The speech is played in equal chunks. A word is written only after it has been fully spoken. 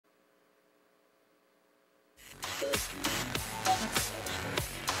Now,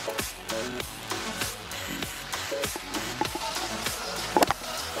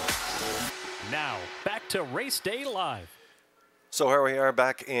 back to Race Day Live. So here we are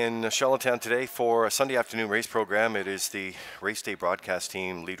back in Charlottetown today for a Sunday afternoon race program. It is the Race Day broadcast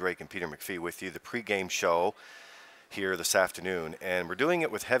team, Lee Drake and Peter McPhee with you, the pregame show here this afternoon. And we're doing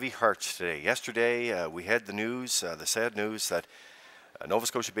it with heavy hearts today. Yesterday, we had the news, the sad news that a Nova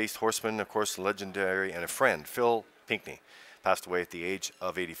Scotia-based horseman, of course, legendary, and a friend, Phil Pinkney, passed away at the age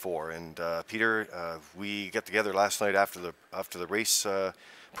of 84. And Peter, we got together last night after the race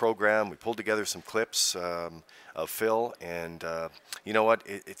program. We pulled together some clips of Phil, and you know what?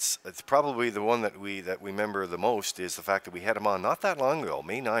 It's probably the one that we remember the most is the fact that we had him on not that long ago,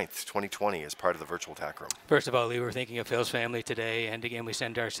 May 9th, 2020, as part of the virtual tack room. First of all, Lee, we're thinking of Phil's family today, and again, we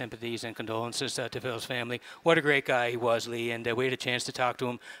send our sympathies and condolences to Phil's family. What a great guy he was, Lee, and we had a chance to talk to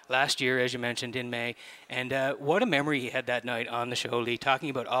him last year, as you mentioned, in May, and what a memory he had that night on the show, Lee, talking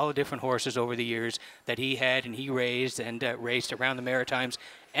about all the different horses over the years that he had and he raised and raced around the Maritimes.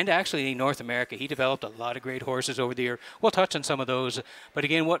 And actually in North America, he developed a lot of great horses over the year. We'll touch on some of those. But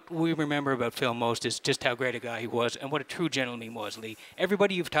again, what we remember about Phil most is just how great a guy he was and what a true gentleman he was, Lee.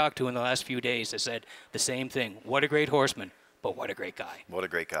 Everybody you've talked to in the last few days has said the same thing. What a great horseman, but what a great guy. What a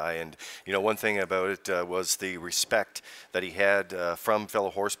great guy. And, you know, one thing about it was the respect that he had from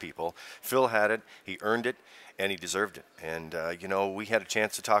fellow horse people. Phil had it, he earned it, and he deserved it. And, you know, we had a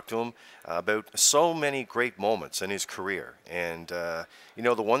chance to talk to him about so many great moments in his career. And, you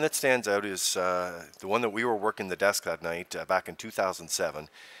know, the one that stands out is the one that we were working the desk that night back in 2007.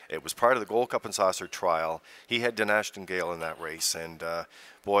 It was part of the Gold Cup and Saucer trial. He had Ashton Gale in that race. And,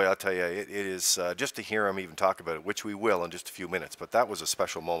 boy, I'll tell you, it is just to hear him even talk about it, which we will in just a few minutes. But that was a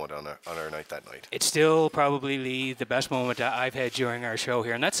special moment on our night that night. It's still probably, Lee, the best moment I've had during our show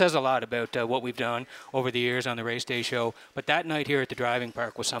here. And that says a lot about what we've done over the years on the Race Day show. But that night here at the driving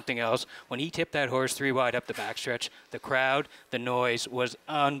park was something else. When he tipped that horse 3 wide up the backstretch, the crowd, the noise was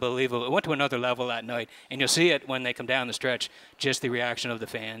unbelievable. It went to another level that night. And you'll see it when they come down the stretch, just the reaction of the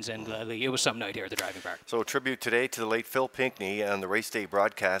fans. And Lee, it was some night here at the driving park. So a tribute today to the late Phil Pinkney on the Race Day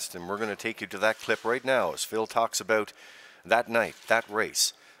broadcast. And we're going to take you to that clip right now as Phil talks about that night, that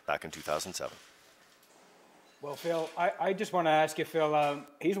race back in 2007. Well, Phil, I just want to ask you, Phil,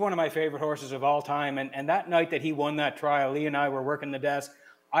 he's one of my favorite horses of all time. And that night that he won that trial, Lee and I were working the desk.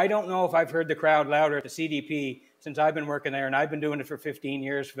 I don't know if I've heard the crowd louder at the CDP since I've been working there, and I've been doing it for 15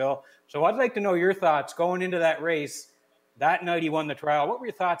 years, Phil. So I'd like to know your thoughts going into that race. That night he won the trial. What were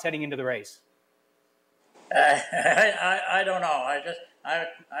your thoughts heading into the race? I don't know. I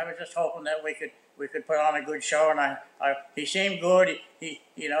was just hoping that we could put on a good show, and he seemed good. He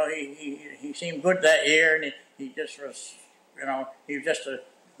seemed good that year, and he just was, you know, he was just a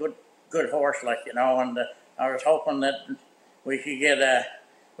good horse, like, you know. And I was hoping that we could get a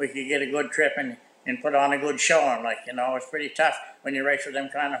good trip and put on a good showing, like, you know. It's pretty tough when you race with them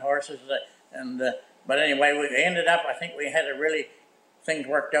kind of horses. But anyway, we ended up. I think we had things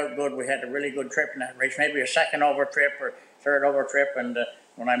worked out good. We had a really good trip in that race, maybe a second over trip or third over trip, and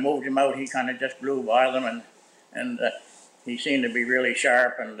when I moved him out, he kind of just blew by them, and he seemed to be really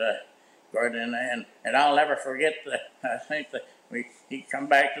sharp and good, and I'll never forget I think that he come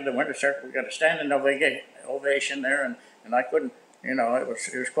back to the winter circuit. We got a standing ovation there, and I couldn't, you know, it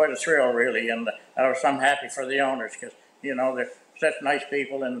was quite a thrill, really, and I was some happy for the owners because, you know, they're such nice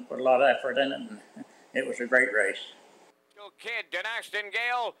people and put a lot of effort in it, and it was a great race. Kid, Ashton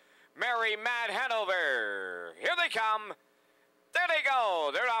Gale, Mary Mad Hanover. Here they come. There they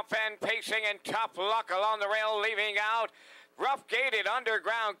go. They're off and pacing and top luck along the rail, leaving out. Rough gated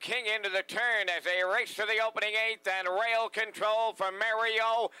Underground King into the turn as they race to the opening 8th, and rail control for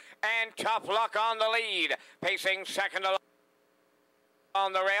Mario and top luck on the lead. Pacing second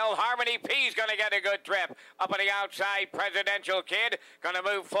on the rail. Harmony P's going to get a good trip. Up on the outside, Presidential Kid going to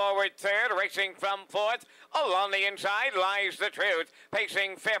move forward third, racing from 4th. Along the inside lies The Truth,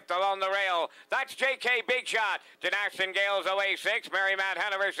 pacing 5th along the rail. That's J.K. Big Shot. Ashton Gale's away 6th, Mary Matt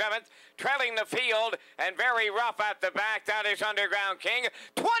Hanover 7th, trailing the field, and very rough at the back. That is Underground King.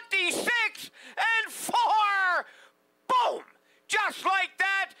 26 and 4. Boom! Just like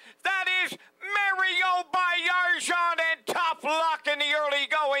that, that is Mario Bayarjan and top luck in the early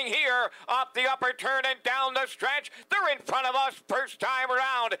going here. Up the upper turn and down the stretch. They're in front of us first time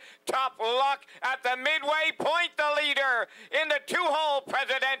around. Top luck at the midway point, the leader. In the 2-hole,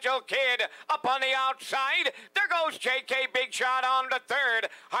 Presidential Kid. Up on the outside, there goes J.K. Big Shot on the 3rd.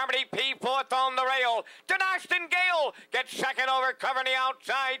 Harmony P 4th on the rail. Ashton Gale gets second over, covering the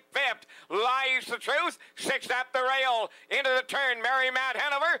outside. Fifth, Lies the Truth. Sixth at the rail. Into the turn, Mary Matt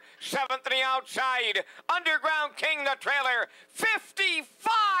Hanover. Seventh to the outside. Underground King, the trailer.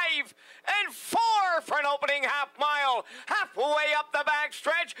 55 and 4 for an opening half mile. Halfway up the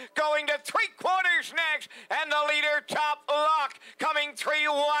backstretch, going to 3/4 next. And the leader, Top Luck, coming 3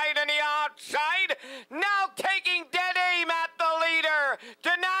 wide on the outside. Now taking dead aim at the leader.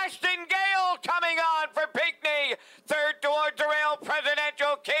 Denaston Gale coming on for Pinkney. Third towards the rail,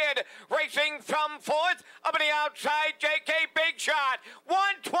 Presidential Kid. Racing from fourth. Up on the outside, JK Big Shot.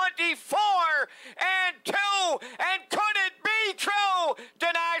 124 and 2. And could it be true?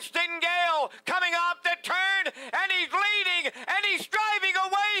 Denaston Gale coming off the turn. And he's leading. And he's driving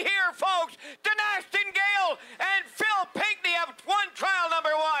away here, folks. Denaston Gale and Phil Pinkney have won trial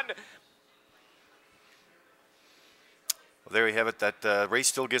number 1. Well, there you have it. That race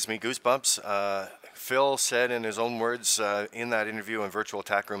still gives me goosebumps. Phil said in his own words in that interview in Virtual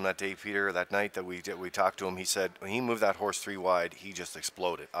Tack Room that day, Peter, that night that we talked to him, he said when he moved that horse 3 wide, he just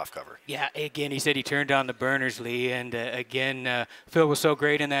exploded off cover. Yeah, again, he said he turned on the burners, Lee, and again, Phil was so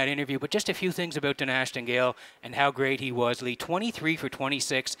great in that interview. But just a few things about Denaston Gale and how great he was, Lee. 23 for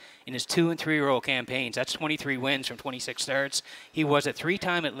 26 in his 2- and 3-year-old campaigns. That's 23 wins from 26 starts. He was a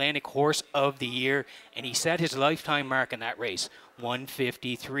 3-time Atlantic Horse of the Year, and he set his lifetime mark in that race.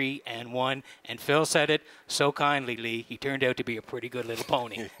 153 and 1, and Phil said it so kindly, Lee. He turned out to be a pretty good little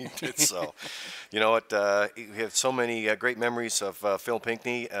pony. He did so. You know what? We have so many great memories of Phil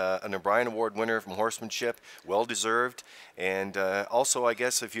Pinkney, an O'Brien Award winner from horsemanship, well deserved. And also, I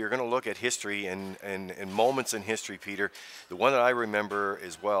guess if you're going to look at history and moments in history, Peter, the one that I remember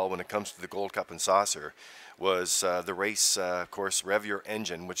as well when it comes to the Gold Cup and Saucer was the race, of course, Rev Your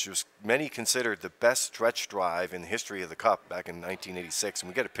Engine, which was many considered the best stretch drive in the history of the Cup back in 1986. And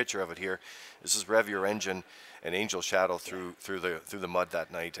we get a picture of it here. This is Rev Your Engine and Angel Shadow through the mud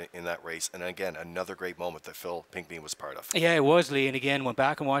that night in that race. And again, another great moment that Phil Pinkney was part of. Yeah, it was, Lee. And again, went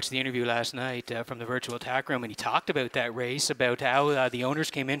back and watched the interview last night from the Virtual Tack Room, and he talked about that race, about how the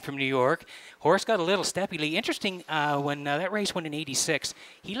owners came in from New York. Horse got a little steppy, Lee. Interesting, when that race went in 86,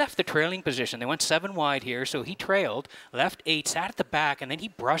 he left the trailing position. They went 7 wide here, so he trailed, left 8, sat at the back, and then he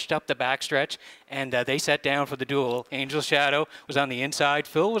brushed up the backstretch, and they sat down for the duel. Angel Shadow was on the inside.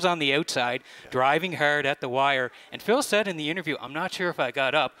 Phil was on the outside, driving hard at the wire. And Phil said in the interview, I'm not sure if I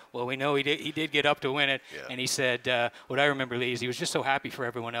got up. Well, we know he did get up to win it. Yeah. And he said, what I remember, Lee, is he was just so happy for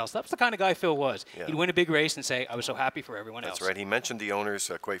everyone else. That's the kind of guy Phil was. Yeah. He'd win a big race and say, I was so happy for everyone else. That's right. He mentioned the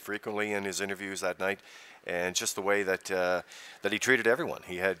owners quite frequently in his interviews that night. And just the way that that he treated everyone.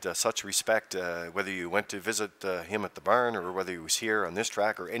 He had such respect, whether you went to visit him at the barn or whether he was here on this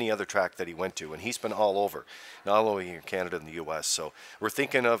track or any other track that he went to. And he's been all over, not only in Canada and the U.S. So we're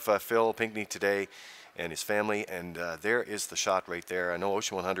thinking of Phil Pinkney today and his family, and there is the shot right there. I know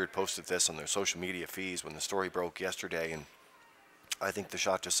Ocean 100 posted this on their social media feeds when the story broke yesterday, and I think the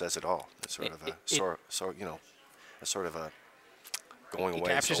shot just says it all. It's sort of a sort of a going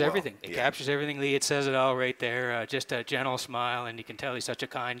away. It captures everything. It captures everything, Lee. It says it all right there. Just a gentle smile, and you can tell he's such a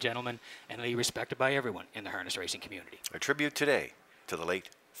kind gentleman, and Lee respected by everyone in the harness racing community. A tribute today to the late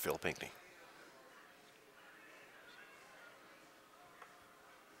Phil Pinkney.